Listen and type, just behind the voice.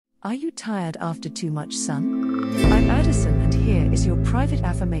Are you tired after too much sun? I'm Addison, and here is your private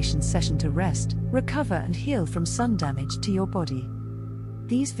affirmation session to rest, recover and heal from sun damage to your body.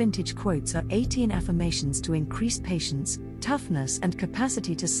 These vintage quotes are 18 affirmations to increase patience, toughness and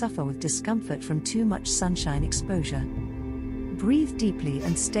capacity to suffer with discomfort from too much sunshine exposure. Breathe deeply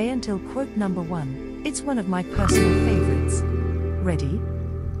and stay until quote number 1. It's one of my personal favorites. Ready?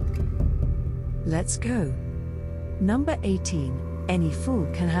 Let's go. Number 18. Any fool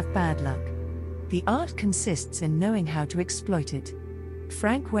can have bad luck. The art consists in knowing how to exploit it.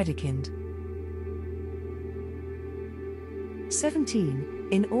 Frank Wedekind. 17.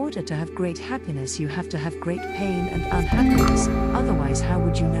 In order to have great happiness, you have to have great pain and unhappiness, otherwise how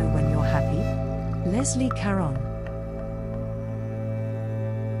would you know when you're happy? Leslie Caron.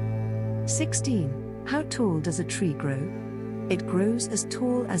 16. How tall does a tree grow? It grows as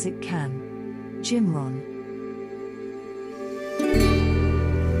tall as it can. Jim Rohn.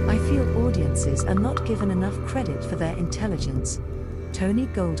 I feel audiences are not given enough credit for their intelligence. Tony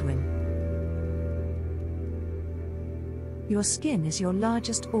Goldwyn. Your skin is your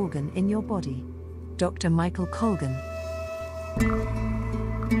largest organ in your body. Dr. Michael Colgan.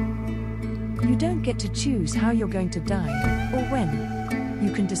 You don't get to choose how you're going to die, or when.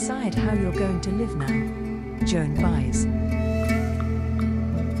 You can decide how you're going to live now. Joan Baez.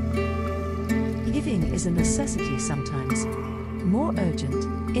 Giving is a necessity sometimes. More urgent,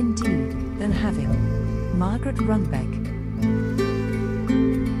 indeed, than having. Margaret Runbeck.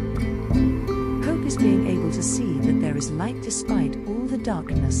 Hope is being able to see that there is light despite all the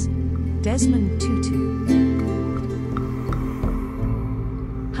darkness. Desmond Tutu.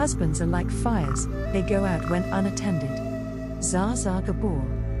 Husbands are like fires, they go out when unattended. Zsa Zsa Gabor.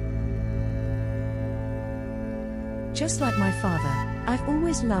 Just like my father, I've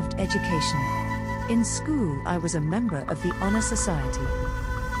always loved education. In school, I was a member of the Honor Society.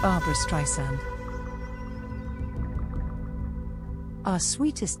 Barbra Streisand. Our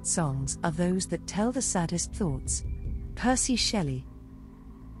sweetest songs are those that tell the saddest thoughts. Percy Shelley.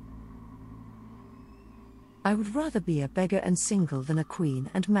 I would rather be a beggar and single than a queen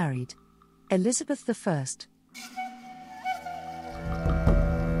and married. Elizabeth I.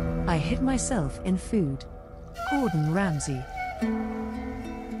 I hid myself in food. Gordon Ramsay.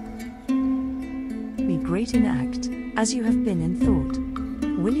 Be great in act, as you have been in thought.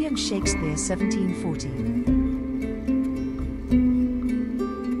 William Shakespeare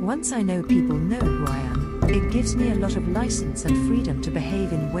 1740. Once I know people know who I am, it gives me a lot of license and freedom to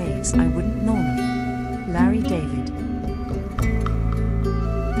behave in ways I wouldn't normally. Larry David.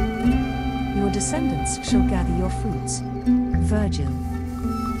 Your descendants shall gather your fruits. Virgil.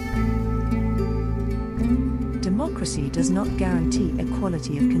 Democracy does not guarantee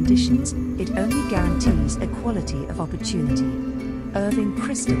equality of conditions, it only guarantees equality of opportunity. Irving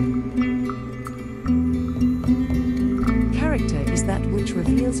Kristol. Character is that which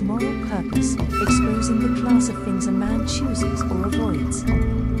reveals moral purpose, exposing the class of things a man chooses or avoids.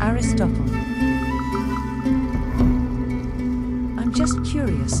 Aristotle. I'm just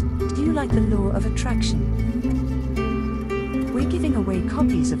curious, do you like the law of attraction? We're giving away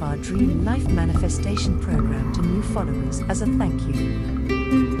copies of our Dream Life Manifestation program to new followers as a thank you.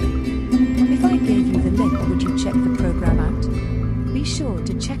 If I gave you the link, would you check the program out? Be sure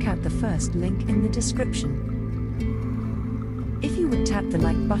to check out the first link in the description. If you would tap the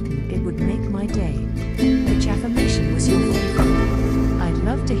like button, it would make my day. Which affirmation was your favorite? I'd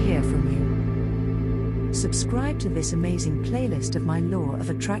love to hear from you. Subscribe to this amazing playlist of my Law of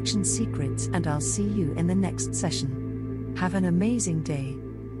Attraction secrets, and I'll see you in the next session. Have an amazing day.